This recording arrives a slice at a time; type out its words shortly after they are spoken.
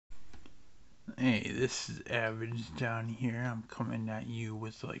Hey, this is AverageJohn here. I'm coming at you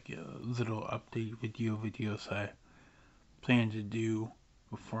with like a little update videos I plan to do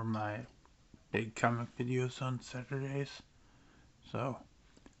before my big comic videos on Saturdays. So,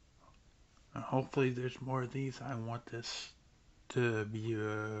 hopefully there's more of these. I want this to be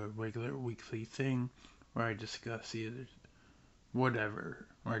a regular weekly thing where I discuss either whatever,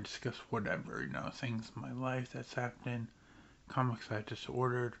 things in my life that's happening, comics I just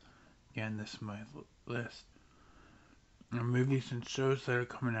ordered. Again, this is my list. Movies and shows that are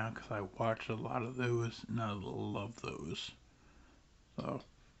coming out because I watch a lot of those and I love those. So,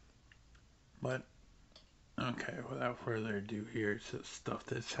 but okay, without further ado, here's the stuff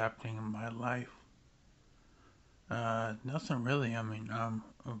that's happening in my life. Nothing really. I mean, I'm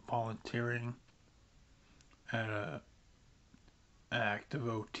volunteering at a active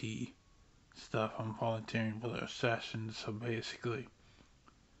OT stuff. I'm volunteering for their sessions, so basically,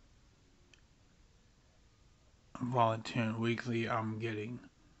 I'm volunteering weekly. I'm getting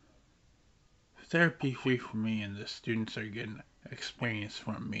therapy free for me, and the students are getting experience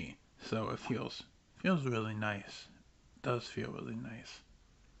from me. So it feels really nice. It does feel really nice.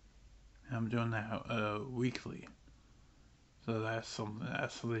 And I'm doing that weekly, so that's something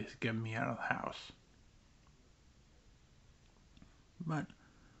that's at least getting me out of the house. But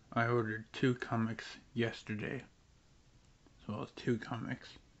I ordered 2 comics yesterday, as well as 2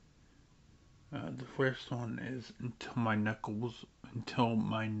 comics. The first one is Until My Knuckles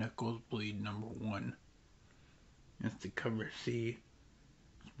Bleed #1. It's the cover C.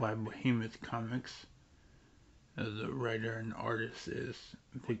 It's by Behemoth Comics. The writer and artist is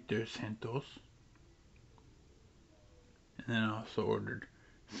Victor Santos. And then I also ordered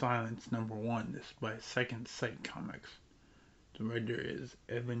Silence #1. This is by Second Sight Comics. The writer is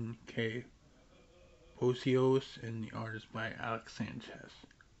Evan K. Posios and the artist by Alex Sanchez.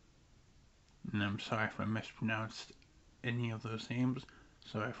 And I'm sorry if I mispronounced any of those names.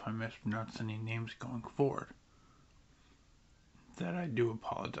 Sorry if I mispronounced any names going forward. That I do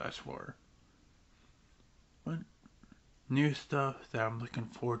apologize for. But new stuff that I'm looking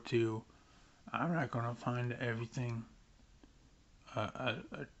forward to. I'm not gonna find everything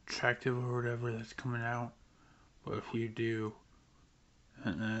attractive or whatever that's coming out. But if you do,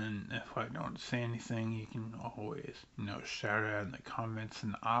 and then if I don't say anything, you can always, shout it out in the comments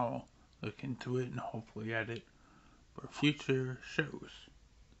and I'll look into it and hopefully add it for future shows,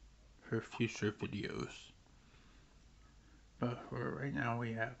 for future videos. But for right now,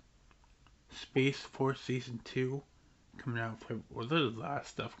 we have Space Force Season 2 coming out, or the last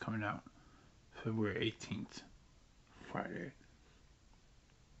stuff coming out February 18th, Friday.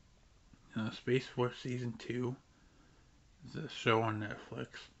 Space Force Season 2 is a show on Netflix.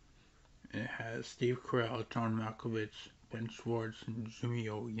 It has Steve Carell, John Malkovich, Ben Schwartz, and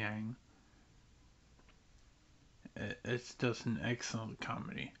Jumio Yang. It's just an excellent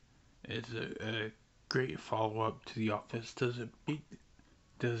comedy. It's a great follow-up to The Office. Does it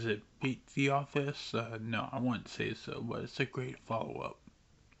beat The Office? No, I wouldn't say so, but it's a great follow-up,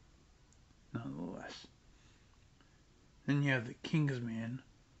 nonetheless. Then you have The Kingsman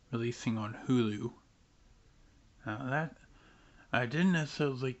releasing on Hulu. Now that I didn't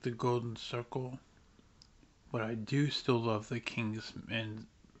necessarily like the Golden Circle, but I do still love the Kingsman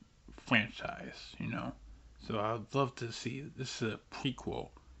franchise, So I'd love to see this is a prequel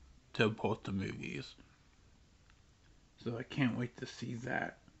to both the movies. So I can't wait to see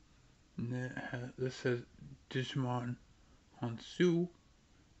that. And this has Digimon Honsu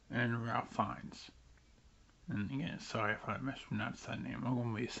and Ralph Fiennes. And again, sorry if I mispronounced that name. I'm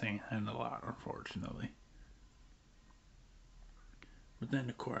going to be saying that a lot, unfortunately. But then,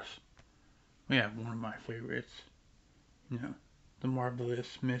 of course, we have one of my favorites. The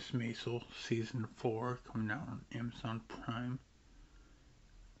Marvelous Miss Maisel Season 4 coming out on Amazon Prime.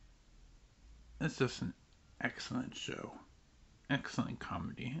 It's just an excellent show. Excellent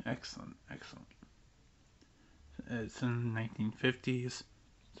comedy. Excellent. It's in the 1950s.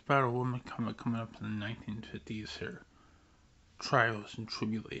 It's about a woman coming up in the 1950s, her trials and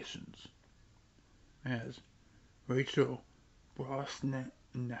tribulations. It has Rachel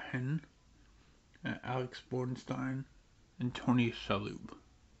Brosnahan, Alex Bornstein, and Tony Shalhoub.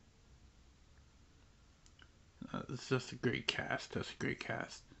 It's just a great cast.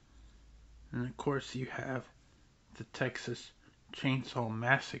 And of course you have the Texas Chainsaw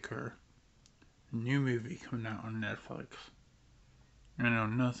Massacre, a new movie coming out on Netflix. I know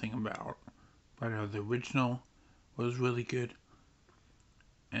nothing about, but I know the original was really good,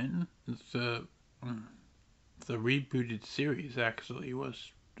 and the rebooted series actually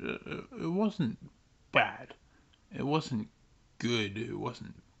was. It wasn't bad. It wasn't good. It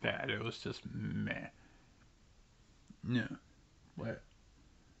wasn't bad. It was just meh. No, but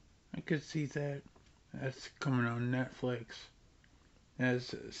I could see that. That's coming on Netflix.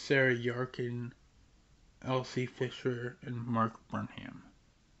 As Sarah Yarkin, Elsie Fisher, and Mark Burnham.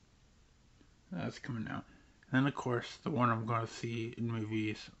 That's coming out. And then, of course, the one I'm going to see in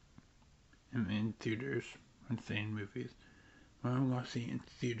movies, in theaters, I'm saying movies. What I'm going to see in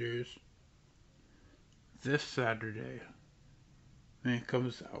theaters this Saturday, and it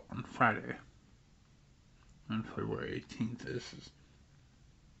comes out on Friday, on February 18th. This is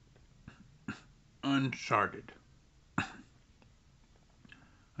Uncharted.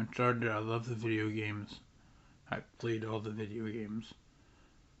 Uncharted, I love the video games. I played all the video games.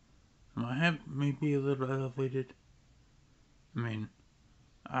 My head may be a little elevated. I mean,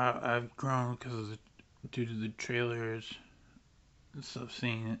 I've grown due to the trailers and stuff,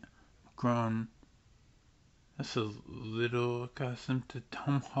 seeing it. I've grown just a little accustomed to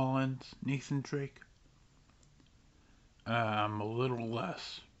Tom Holland's Nathan Drake. I'm a little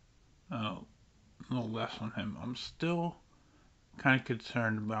less on him. I'm still kind of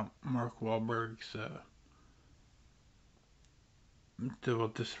concerned about Mark Wahlberg's, about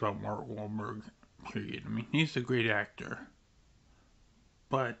Mark Wahlberg, period. I mean, he's a great actor,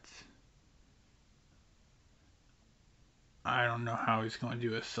 but I don't know how he's going to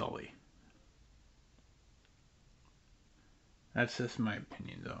do as Sully. That's just my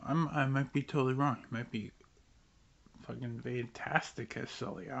opinion, though. I might be totally wrong. He might be fucking fantastic as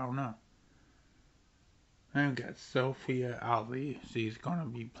Sully. I don't know. I've got Sophia Ali. She's gonna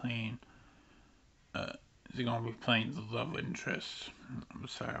be playing. She's gonna be playing the love interest. I'm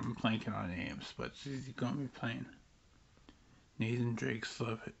sorry, I'm blanking on names, but she's gonna be playing Nathan Drake's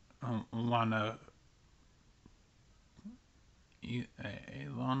love. Ilana. I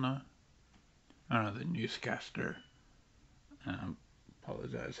don't know, the newscaster. I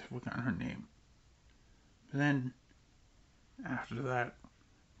apologize, I forgot her name. But then after that,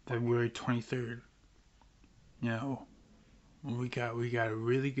 February 23rd. We got a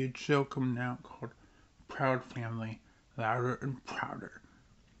really good show coming out called Proud Family, Louder and Prouder.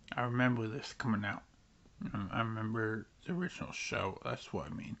 I remember this coming out. I remember the original show. That's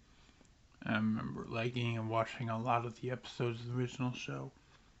what I mean. I remember liking and watching a lot of the episodes of the original show,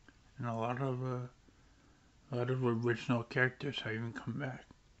 and a lot of original characters have even come back.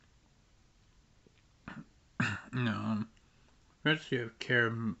 First you have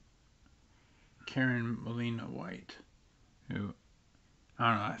Karen Molina White, who, I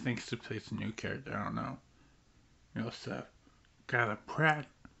don't know, I think she plays a new character, I don't know. You also have Kyla Pratt,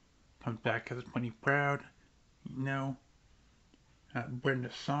 comes back as Bunny Proud, Brenda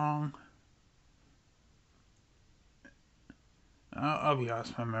Song. I'll be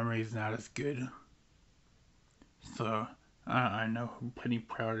honest, my memory is not as good. So, I know who Penny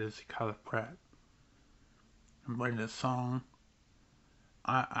Proud is, Kyla Pratt. And Brenda Song,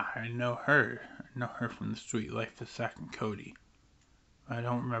 I know her. I know her from The Street Life of Zack and Cody. I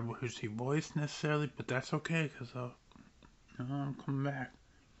don't remember who she voiced necessarily, but that's okay, because I'm coming back.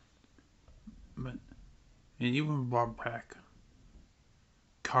 But it even brought back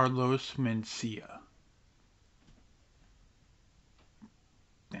Carlos Mencia.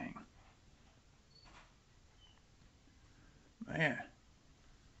 Dang. Yeah.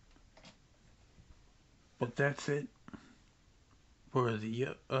 But that's it for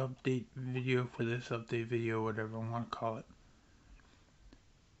the update video, whatever I want to call it.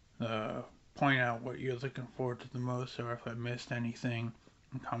 Point out what you're looking forward to the most, or if I missed anything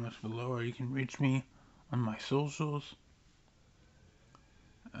in comments below, or you can reach me on my socials.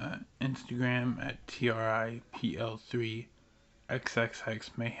 Instagram at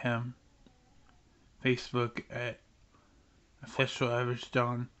TRIPL3XXXMayhem. Facebook at Official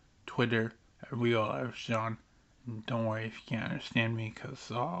AverageJohn. Twitter at Real AverageJohn. And don't worry if you can't understand me, because it's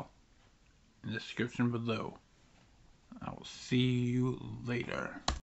all in the description below. I will see you later.